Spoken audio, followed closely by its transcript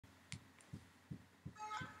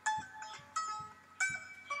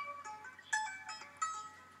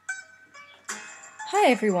Hi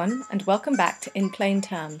everyone, and welcome back to In Plain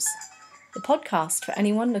Terms, the podcast for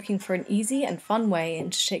anyone looking for an easy and fun way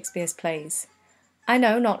into Shakespeare's plays. I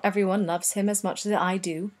know not everyone loves him as much as I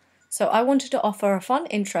do, so I wanted to offer a fun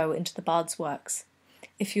intro into the Bard's works.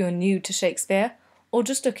 If you are new to Shakespeare, or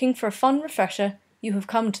just looking for a fun refresher, you have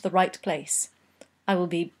come to the right place. I will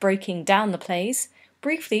be breaking down the plays,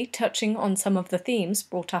 briefly touching on some of the themes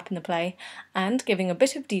brought up in the play, and giving a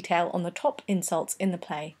bit of detail on the top insults in the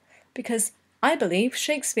play, because I believe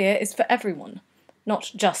Shakespeare is for everyone,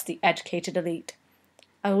 not just the educated elite.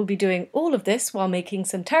 I will be doing all of this while making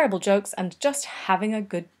some terrible jokes and just having a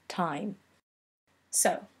good time.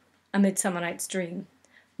 So, A Midsummer Night's Dream.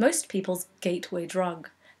 Most people's gateway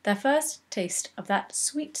drug. Their first taste of that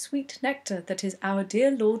sweet, sweet nectar that is our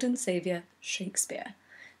dear Lord and Saviour, Shakespeare.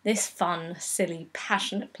 This fun, silly,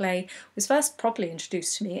 passionate play was first properly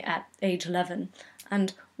introduced to me at age 11,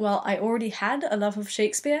 and while I already had a love of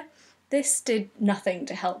Shakespeare, this did nothing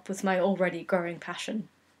to help with my already growing passion.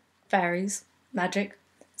 Fairies, magic,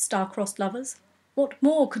 star-crossed lovers, what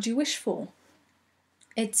more could you wish for?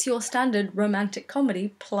 It's your standard romantic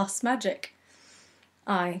comedy plus magic.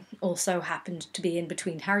 I also happened to be in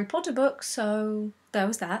between Harry Potter books, so there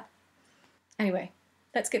was that. Anyway,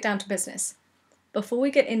 let's get down to business. Before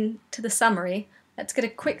we get into the summary, let's get a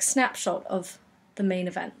quick snapshot of the main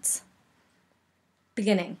events.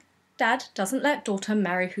 Beginning. Dad doesn't let daughter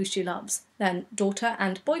marry who she loves. Then daughter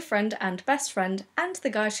and boyfriend and best friend and the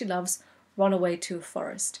guy she loves run away to a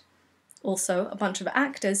forest. Also, a bunch of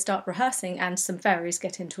actors start rehearsing and some fairies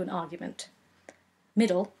get into an argument.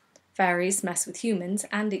 Middle. Fairies mess with humans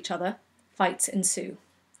and each other. Fights ensue.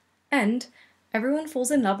 End. Everyone falls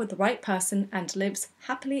in love with the right person and lives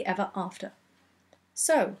happily ever after.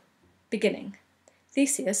 So, beginning.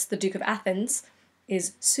 Theseus, the Duke of Athens,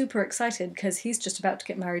 is super excited because he's just about to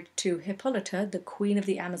get married to Hippolyta, the Queen of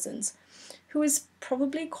the Amazons, who is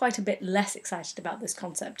probably quite a bit less excited about this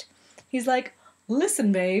concept. He's like,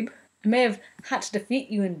 "Listen, babe, I may have had to defeat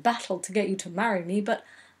you in battle to get you to marry me, but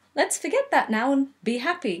let's forget that now and be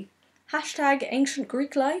happy. Hashtag ancient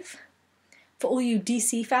Greek life." For all you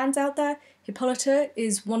DC fans out there, Hippolyta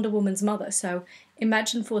is Wonder Woman's mother, so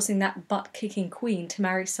imagine forcing that butt-kicking queen to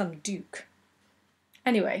marry some duke.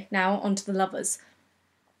 Anyway, now on to the lovers.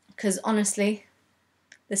 Because honestly,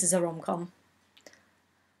 this is a rom-com.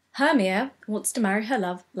 Hermia wants to marry her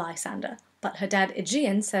love, Lysander, but her dad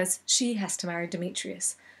Aegeon says she has to marry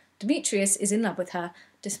Demetrius. Demetrius is in love with her,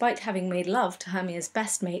 despite having made love to Hermia's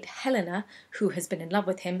best mate, Helena, who has been in love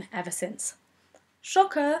with him ever since.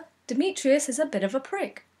 Shocker! Demetrius is a bit of a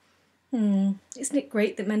prick. Isn't it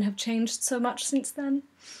great that men have changed so much since then?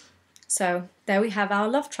 So, there we have our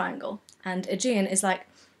love triangle, and Aegeon is like,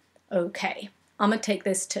 okay, I'm gonna take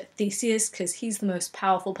this to Theseus because he's the most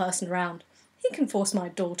powerful person around. He can force my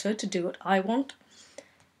daughter to do what I want.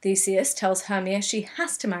 Theseus tells Hermia she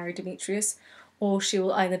has to marry Demetrius, or she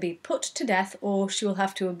will either be put to death or she will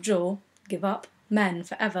have to abjure, give up, men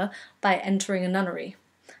forever by entering a nunnery.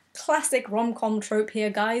 Classic rom-com trope here,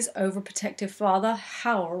 guys. Overprotective father.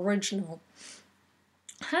 How original.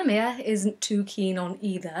 Hermia isn't too keen on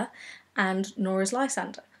either, and nor is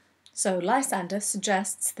Lysander. So Lysander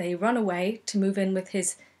suggests they run away to move in with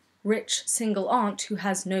his rich single aunt who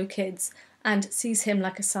has no kids and sees him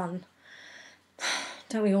like a son.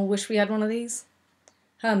 Don't we all wish we had one of these?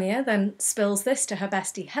 Hermia then spills this to her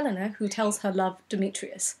bestie Helena, who tells her love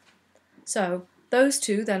Demetrius. So those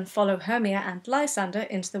two then follow Hermia and Lysander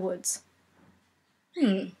into the woods.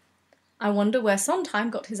 I wonder where Sondheim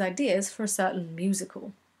got his ideas for a certain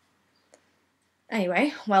musical.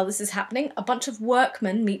 Anyway, while this is happening, a bunch of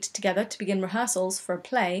workmen meet together to begin rehearsals for a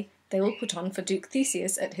play they will put on for Duke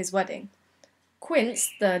Theseus at his wedding.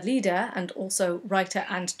 Quince, the leader and also writer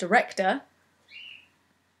and director,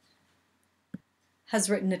 has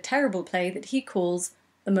written a terrible play that he calls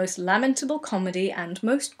The Most Lamentable Comedy and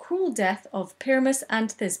Most Cruel Death of Pyramus and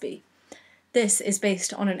Thisbe. This is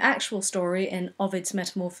based on an actual story in Ovid's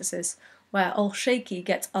Metamorphoses, where Old Shaky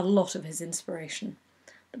gets a lot of his inspiration.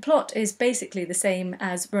 The plot is basically the same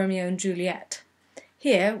as Romeo and Juliet.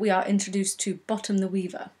 Here we are introduced to Bottom the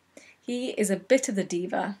Weaver. He is a bit of a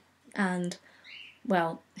diva, and,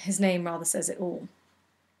 well, his name rather says it all.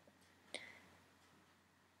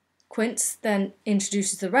 Quince then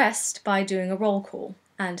introduces the rest by doing a roll call,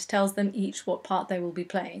 and tells them each what part they will be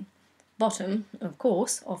playing. Bottom, of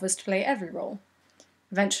course, offers to play every role.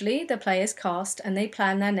 Eventually, the play is cast, and they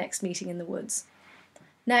plan their next meeting in the woods.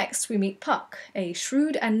 Next, we meet Puck, a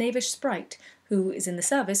shrewd and knavish sprite, who is in the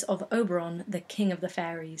service of Oberon, the king of the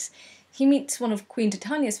fairies. He meets one of Queen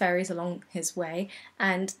Titania's fairies along his way,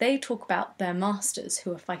 and they talk about their masters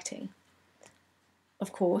who are fighting.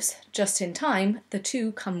 Of course, just in time, the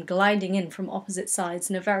two come gliding in from opposite sides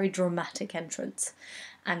in a very dramatic entrance,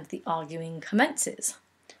 and the arguing commences.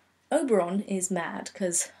 Oberon is mad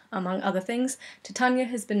because, among other things, Titania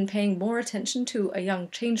has been paying more attention to a young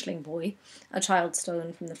changeling boy, a child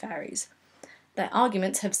stolen from the fairies. Their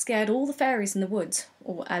arguments have scared all the fairies in the woods,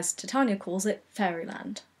 or as Titania calls it,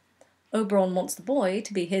 fairyland. Oberon wants the boy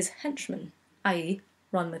to be his henchman, i.e.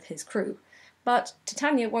 run with his crew, but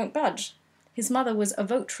Titania won't budge. His mother was a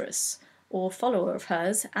votress, or follower of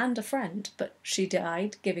hers, and a friend, but she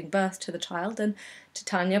died giving birth to the child, and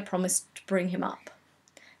Titania promised to bring him up.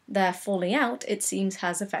 Their falling out, it seems,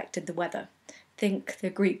 has affected the weather. Think the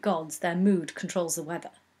Greek gods, their mood controls the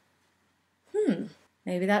weather.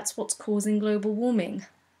 Maybe that's what's causing global warming.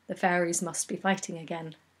 The fairies must be fighting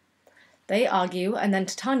again. They argue, and then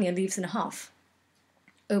Titania leaves in a huff.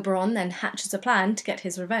 Oberon then hatches a plan to get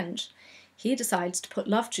his revenge. He decides to put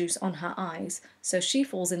love juice on her eyes, so she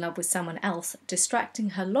falls in love with someone else,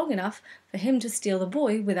 distracting her long enough for him to steal the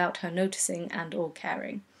boy without her noticing and or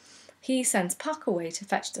caring. He sends Puck away to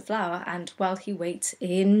fetch the flower, and while he waits,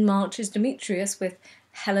 in marches Demetrius with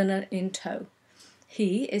Helena in tow.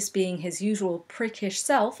 He is being his usual prickish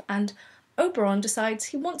self, and Oberon decides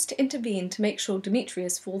he wants to intervene to make sure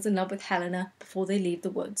Demetrius falls in love with Helena before they leave the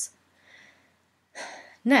woods.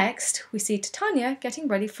 Next, we see Titania getting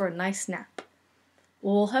ready for a nice nap.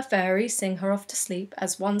 All her fairies sing her off to sleep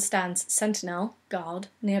as one stands sentinel, guard,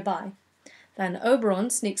 nearby. Then Oberon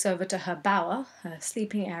sneaks over to her bower, her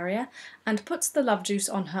sleeping area, and puts the love juice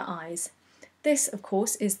on her eyes. This, of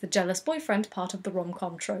course, is the jealous boyfriend part of the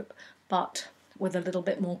rom-com trope, but with a little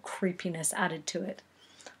bit more creepiness added to it.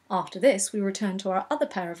 After this, we return to our other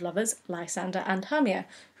pair of lovers, Lysander and Hermia,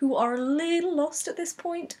 who are a little lost at this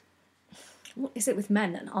point. What is it with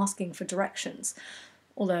men and asking for directions?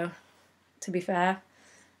 Although, to be fair,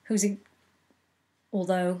 who's he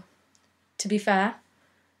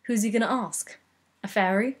going to ask? A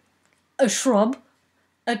fairy? A shrub?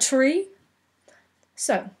 A tree?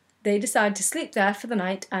 So, they decide to sleep there for the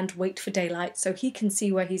night and wait for daylight so he can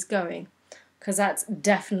see where he's going, because that's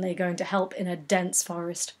definitely going to help in a dense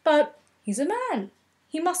forest. But he's a man.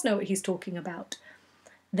 He must know what he's talking about.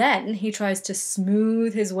 Then he tries to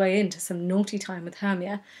smooth his way into some naughty time with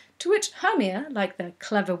Hermia, to which Hermia, like the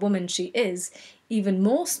clever woman she is, even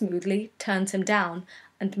more smoothly turns him down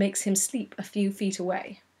and makes him sleep a few feet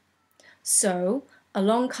away. So,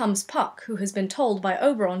 along comes Puck, who has been told by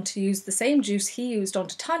Oberon to use the same juice he used on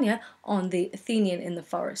Titania on the Athenian in the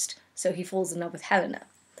forest, so he falls in love with Helena.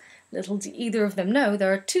 Little do either of them know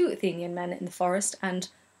there are two Athenian men in the forest, and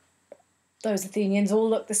those Athenians all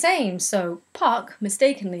look the same, so Puck,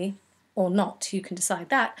 mistakenly, or not, you can decide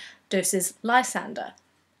that, doses Lysander,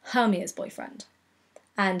 Hermia's boyfriend.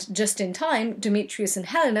 And just in time, Demetrius and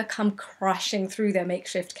Helena come crashing through their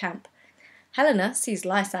makeshift camp. Helena sees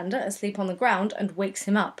Lysander asleep on the ground and wakes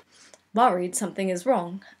him up, worried something is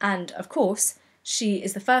wrong, and, of course, she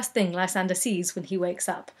is the first thing Lysander sees when he wakes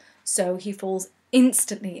up, so he falls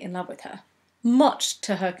instantly in love with her, much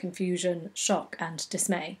to her confusion, shock, and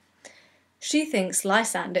dismay. She thinks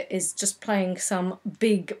Lysander is just playing some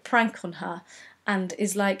big prank on her, and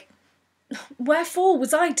is like, "Wherefore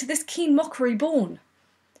was I to this keen mockery born?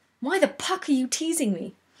 Why the puck are you teasing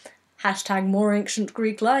me? # more ancient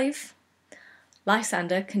Greek life."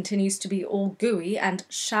 Lysander continues to be all gooey and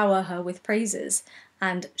shower her with praises,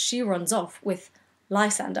 and she runs off with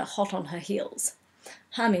Lysander hot on her heels.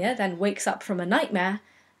 Hermia then wakes up from a nightmare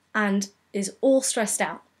and is all stressed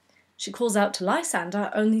out. She calls out to Lysander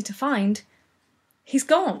only to find he's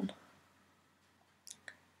gone.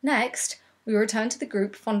 Next, we return to the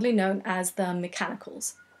group fondly known as the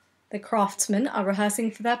Mechanicals. The craftsmen are rehearsing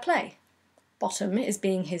for their play. Bottom is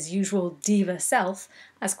being his usual diva self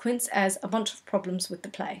as Quince airs a bunch of problems with the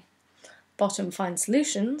play. Bottom finds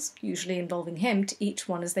solutions, usually involving him, to each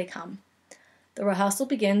one as they come. The rehearsal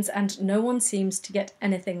begins and no one seems to get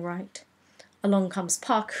anything right. Along comes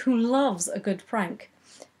Puck, who loves a good prank.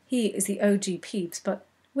 He is the OG Peeves, but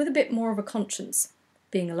with a bit more of a conscience,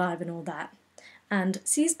 being alive and all that, and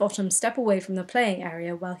sees Bottom step away from the playing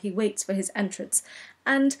area while he waits for his entrance,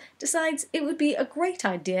 and decides it would be a great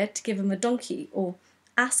idea to give him a donkey, or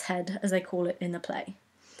ass head as they call it in the play.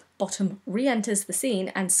 Bottom re-enters the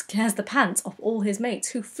scene and scares the pants off all his mates,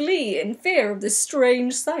 who flee in fear of this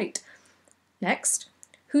strange sight. Next,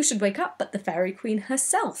 who should wake up but the Fairy Queen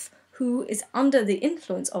herself, who is under the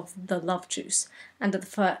influence of the love juice, and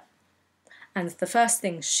the first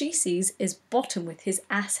thing she sees is Bottom with his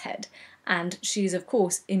ass head, and she's of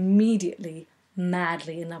course immediately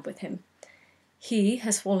madly in love with him. He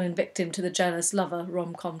has fallen victim to the jealous lover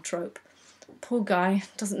rom-com trope. Poor guy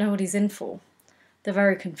doesn't know what he's in for. The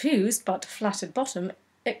very confused but flattered Bottom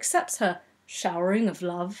accepts her showering of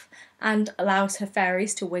love and allows her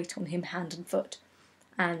fairies to wait on him hand and foot,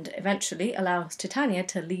 and eventually allows Titania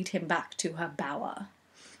to lead him back to her bower.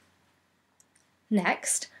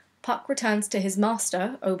 Next, Puck returns to his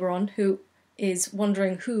master, Oberon, who is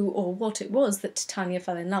wondering who or what it was that Titania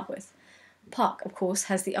fell in love with. Puck, of course,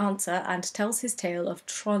 has the answer and tells his tale of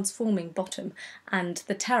transforming Bottom and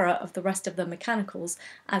the terror of the rest of the mechanicals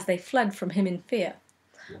as they fled from him in fear.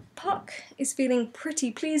 Puck is feeling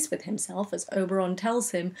pretty pleased with himself as Oberon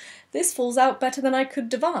tells him, "This falls out better than I could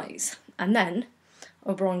devise." And then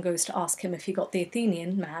Oberon goes to ask him if he got the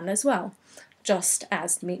Athenian man as well, just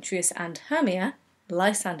as Demetrius and Hermia,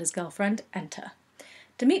 Lysander's girlfriend, enter.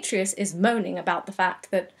 Demetrius is moaning about the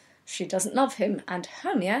fact that she doesn't love him, and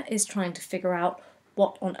Hermia is trying to figure out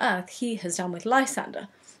what on earth he has done with Lysander,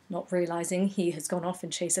 not realising he has gone off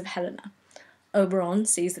in chase of Helena. Oberon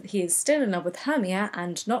sees that he is still in love with Hermia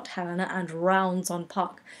and not Helena and rounds on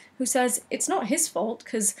Puck, who says it's not his fault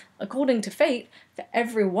because, according to fate, for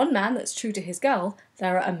every one man that's true to his girl,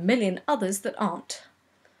 there are a million others that aren't.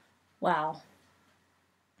 Wow.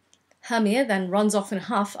 Hermia then runs off in a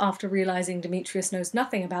huff after realising Demetrius knows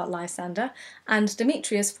nothing about Lysander, and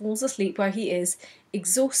Demetrius falls asleep where he is,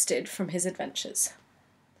 exhausted from his adventures.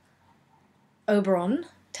 Oberon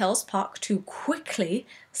tells Puck to quickly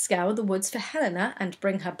scour the woods for Helena and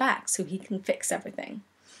bring her back so he can fix everything.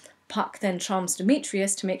 Puck then charms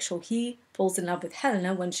Demetrius to make sure he falls in love with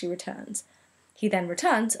Helena when she returns. He then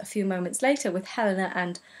returns a few moments later with Helena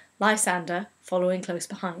and Lysander following close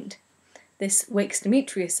behind. This wakes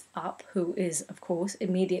Demetrius up, who is, of course,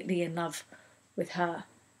 immediately in love with her.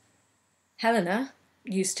 Helena,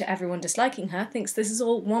 used to everyone disliking her, thinks this is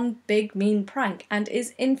all one big mean prank and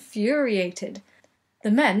is infuriated. The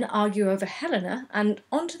men argue over Helena, and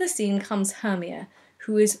onto the scene comes Hermia,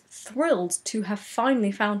 who is thrilled to have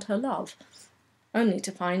finally found her love, only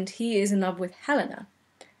to find he is in love with Helena.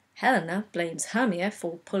 Helena blames Hermia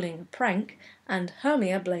for pulling a prank, and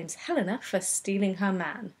Hermia blames Helena for stealing her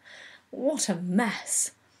man. What a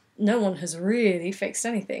mess! No one has really fixed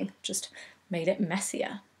anything, just made it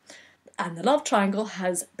messier. And the love triangle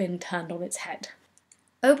has been turned on its head.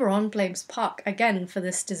 Oberon blames Puck again for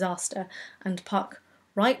this disaster, and Puck,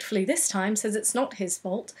 rightfully this time, says it's not his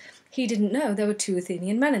fault. He didn't know there were 2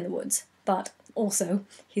 Athenian men in the woods, but also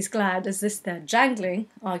he's glad as this their jangling,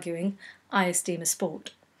 arguing, I esteem a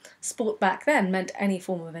sport. Sport back then meant any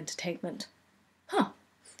form of entertainment.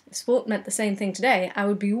 If sport meant the same thing today, I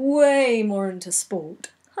would be way more into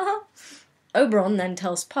sport. Oberon then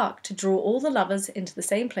tells Puck to draw all the lovers into the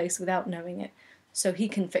same place without knowing it, so he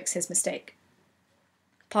can fix his mistake.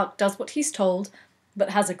 Puck does what he's told, but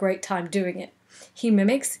has a great time doing it. He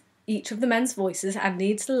mimics each of the men's voices and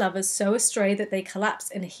leads the lovers so astray that they collapse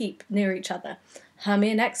in a heap near each other,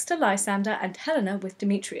 Hermia next to Lysander and Helena with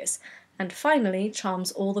Demetrius, and finally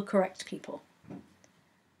charms all the correct people.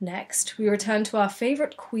 Next, we return to our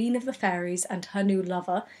favourite queen of the fairies and her new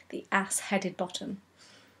lover, the ass-headed Bottom.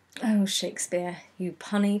 Oh, Shakespeare, you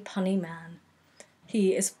punny, punny man.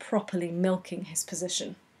 He is properly milking his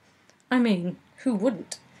position. I mean, who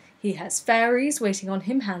wouldn't? He has fairies waiting on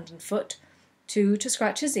him hand and foot, 2 to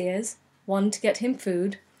scratch his ears, 1 to get him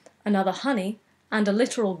food, another honey, and a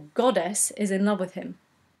literal goddess is in love with him.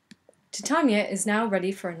 Titania is now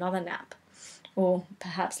ready for another nap. Or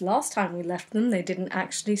perhaps last time we left them they didn't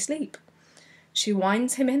actually sleep. She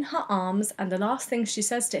winds him in her arms, and the last thing she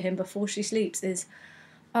says to him before she sleeps is,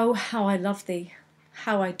 "Oh, how I love thee,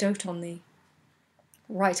 how I dote on thee."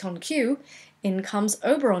 Right on cue, in comes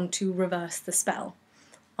Oberon to reverse the spell.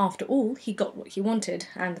 After all, he got what he wanted,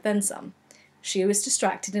 and then some. She was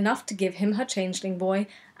distracted enough to give him her changeling boy,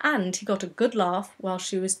 and he got a good laugh while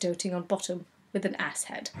she was doting on Bottom with an ass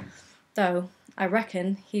head. Though I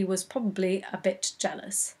reckon he was probably a bit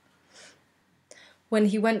jealous. When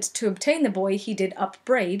he went to obtain the boy, he did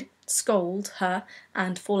upbraid, scold her,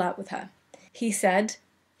 and fall out with her. He said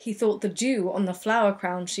he thought the dew on the flower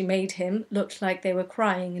crown she made him looked like they were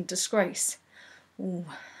crying in disgrace. Ooh,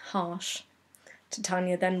 harsh.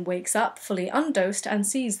 Titania then wakes up, fully undosed, and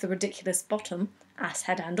sees the ridiculous Bottom,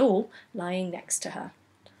 asshead and all, lying next to her.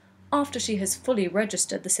 After she has fully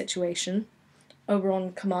registered the situation,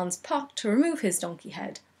 Oberon commands Puck to remove his donkey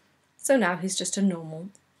head, so now he's just a normal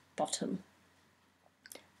Bottom.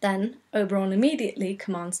 Then Oberon immediately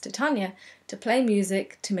commands Titania to play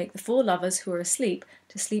music to make the 4 lovers who are asleep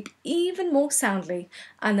to sleep even more soundly,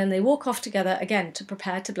 and then they walk off together again to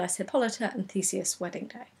prepare to bless Hippolyta and Theseus' wedding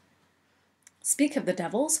day. Speak of the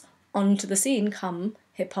devils, onto the scene come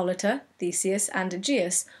Hippolyta, Theseus and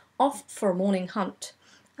Aegeus off for a morning hunt,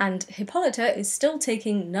 and Hippolyta is still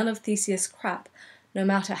taking none of Theseus' crap, no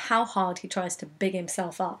matter how hard he tries to big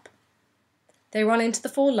himself up. They run into the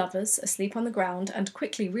four lovers asleep on the ground and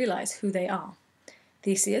quickly realise who they are.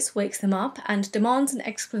 Theseus wakes them up and demands an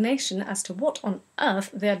explanation as to what on earth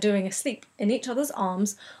they are doing asleep in each other's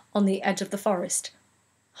arms on the edge of the forest,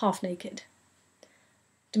 half naked.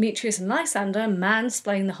 Demetrius and Lysander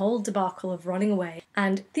mansplain the whole debacle of running away,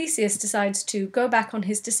 and Theseus decides to go back on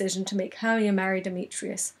his decision to make Hermia marry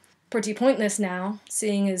Demetrius. Pretty pointless now,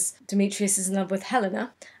 seeing as Demetrius is in love with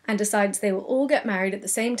Helena, and decides they will all get married at the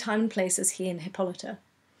same time and place as he and Hippolyta.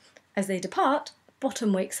 As they depart,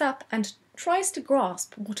 Bottom wakes up and tries to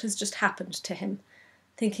grasp what has just happened to him,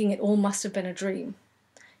 thinking it all must have been a dream.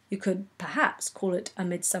 You could perhaps call it a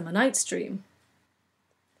Midsummer Night's Dream.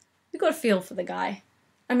 You got a feel for the guy.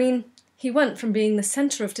 I mean, he went from being the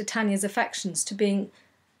centre of Titania's affections to being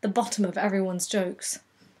the bottom of everyone's jokes.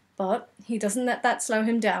 But he doesn't let that slow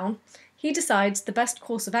him down. He decides the best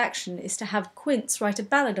course of action is to have Quince write a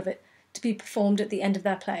ballad of it to be performed at the end of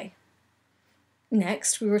their play.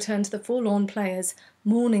 Next, we return to the forlorn players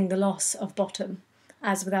mourning the loss of Bottom,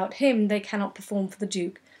 as without him they cannot perform for the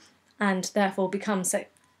Duke, and therefore become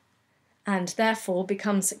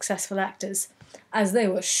successful actors, as they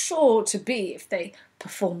were sure to be if they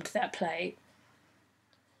performed their play.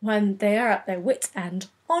 When they are at their wits' end,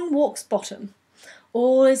 on walks Bottom.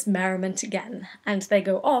 All is merriment again, and they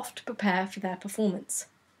go off to prepare for their performance.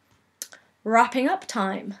 Wrapping up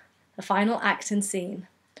time, the final act and scene.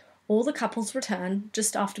 All the couples return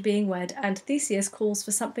just after being wed, and Theseus calls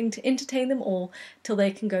for something to entertain them all till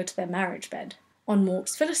they can go to their marriage bed. On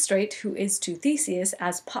walks Philostrate, who is to Theseus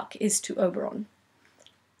as Puck is to Oberon.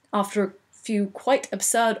 After a few quite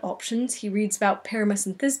absurd options, he reads about Pyramus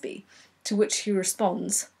and Thisbe, to which he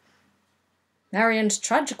responds, "Merry and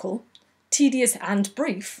tragical, tedious and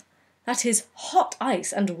brief, that is hot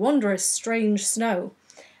ice and wondrous strange snow.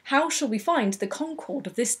 How shall we find the concord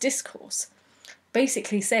of this discourse?"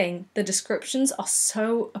 Basically saying the descriptions are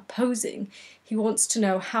so opposing, he wants to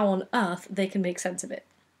know how on earth they can make sense of it.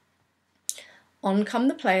 On come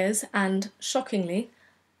the players, and shockingly,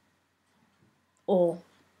 or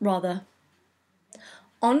rather,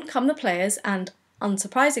 on come the players, and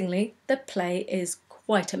unsurprisingly, the play is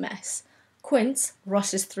quite a mess. Quince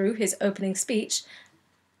rushes through his opening speech,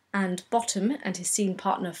 and Bottom and his scene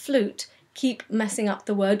partner Flute keep messing up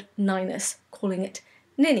the word Ninus, calling it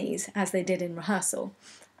ninnies, as they did in rehearsal,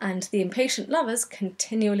 and the impatient lovers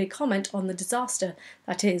continually comment on the disaster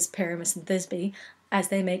that is Pyramus and Thisbe, as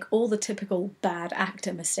they make all the typical bad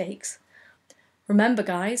actor mistakes. Remember,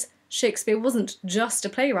 guys, Shakespeare wasn't just a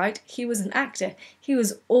playwright, he was an actor. He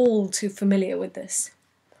was all too familiar with this.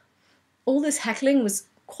 All this heckling was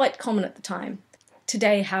quite common at the time.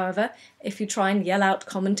 Today, however, if you try and yell out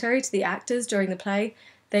commentary to the actors during the play,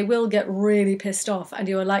 they will get really pissed off and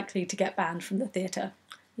you are likely to get banned from the theatre.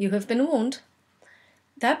 You have been warned.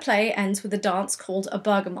 Their play ends with a dance called a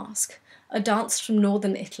Bergamask, a dance from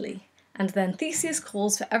northern Italy, and then Theseus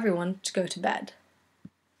calls for everyone to go to bed.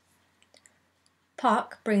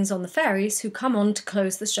 Puck brings on the fairies, who come on to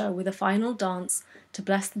close the show with a final dance to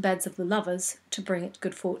bless the beds of the lovers to bring it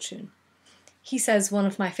good fortune. He says one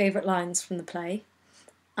of my favourite lines from the play,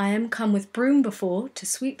 "I am come with broom before to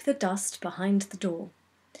sweep the dust behind the door."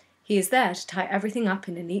 He is there to tie everything up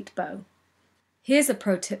in a neat bow. Here's a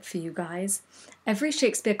pro tip for you guys. Every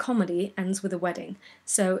Shakespeare comedy ends with a wedding,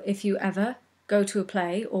 so if you ever go to a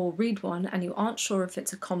play or read one and you aren't sure if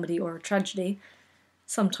it's a comedy or a tragedy,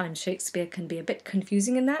 sometimes Shakespeare can be a bit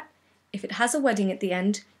confusing in that. If it has a wedding at the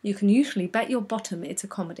end, you can usually bet your bottom it's a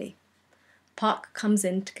comedy. Puck comes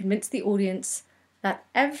in to convince the audience that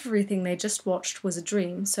everything they just watched was a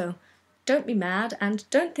dream, so don't be mad and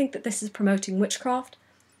don't think that this is promoting witchcraft.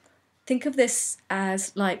 Think of this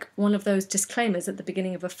as like one of those disclaimers at the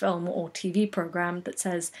beginning of a film or TV programme that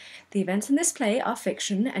says, "The events in this play are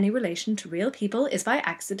fiction, any relation to real people is by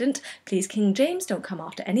accident, please King James don't come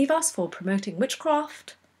after any of us for promoting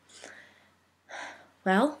witchcraft."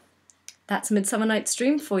 Well, that's Midsummer Night's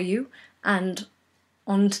Dream for you, and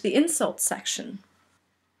on to the insults section.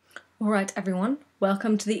 Alright everyone,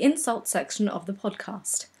 welcome to the insults section of the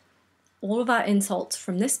podcast. All of our insults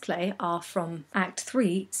from this play are from Act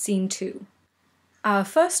 3, Scene 2. Our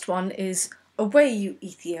first one is, "Away you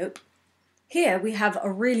Ethiop." Here we have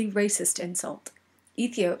a really racist insult.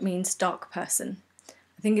 Ethiop means dark person.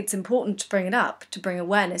 I think it's important to bring it up to bring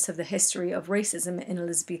awareness of the history of racism in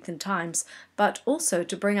Elizabethan times, but also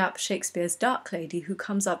to bring up Shakespeare's dark lady who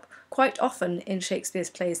comes up quite often in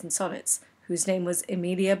Shakespeare's plays and sonnets, whose name was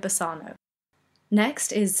Emilia Bassano.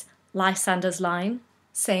 Next is Lysander's line,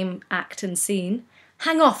 same act and scene.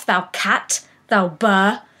 "Hang off, thou cat, thou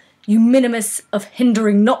burr. You minimus of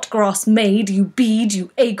hindering not grass made, you bead,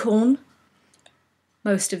 you acorn.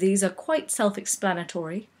 Most of these are quite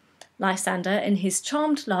self-explanatory. Lysander, in his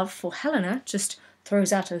charmed love for Helena, just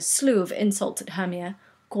throws out a slew of insults at Hermia,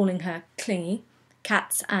 calling her clingy,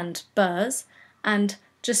 cats and burrs, and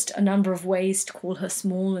just a number of ways to call her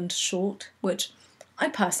small and short, which I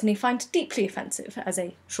personally find deeply offensive as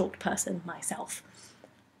a short person myself.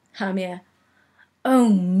 Hermia, oh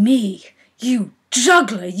me, you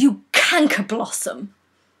juggler, you canker blossom!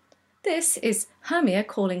 This is Hermia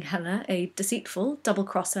calling Helena a deceitful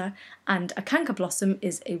double-crosser, and a canker blossom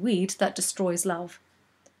is a weed that destroys love.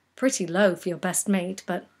 Pretty low for your best mate,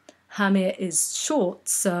 but Hermia is short,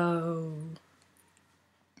 so...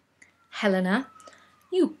 Helena,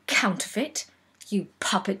 you counterfeit, you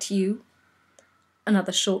puppet, you.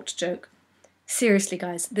 Another short joke. Seriously,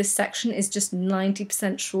 guys, this section is just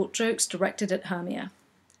 90% short jokes directed at Hermia.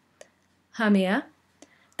 Hermia,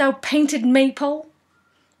 thou painted maypole?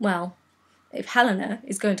 Well, if Helena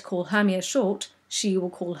is going to call Hermia short, she will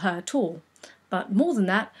call her tall. But more than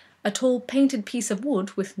that, a tall painted piece of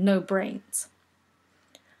wood with no brains.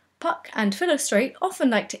 Puck and Philostrate often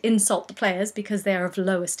like to insult the players because they are of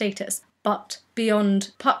lower status, but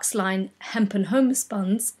beyond Puck's line hempen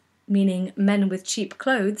homespuns, meaning men with cheap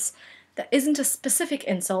clothes, there isn't a specific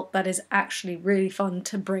insult that is actually really fun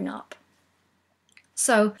to bring up.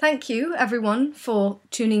 So thank you everyone for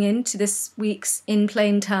tuning in to this week's In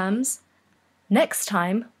Plain Terms. Next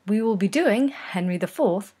time we will be doing Henry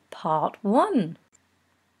IV Part 1.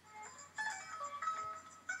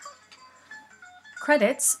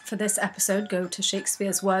 Credits for this episode go to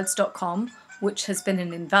shakespeareswords.com, which has been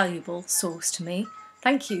an invaluable source to me.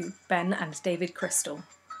 Thank you, Ben and David Crystal.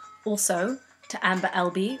 Also, to Amber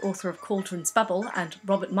Elby, author of Cauldron's Bubble, and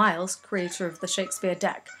Robert Miles, creator of the Shakespeare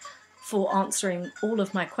deck, for answering all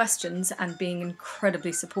of my questions and being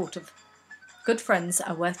incredibly supportive. Good friends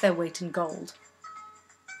are worth their weight in gold.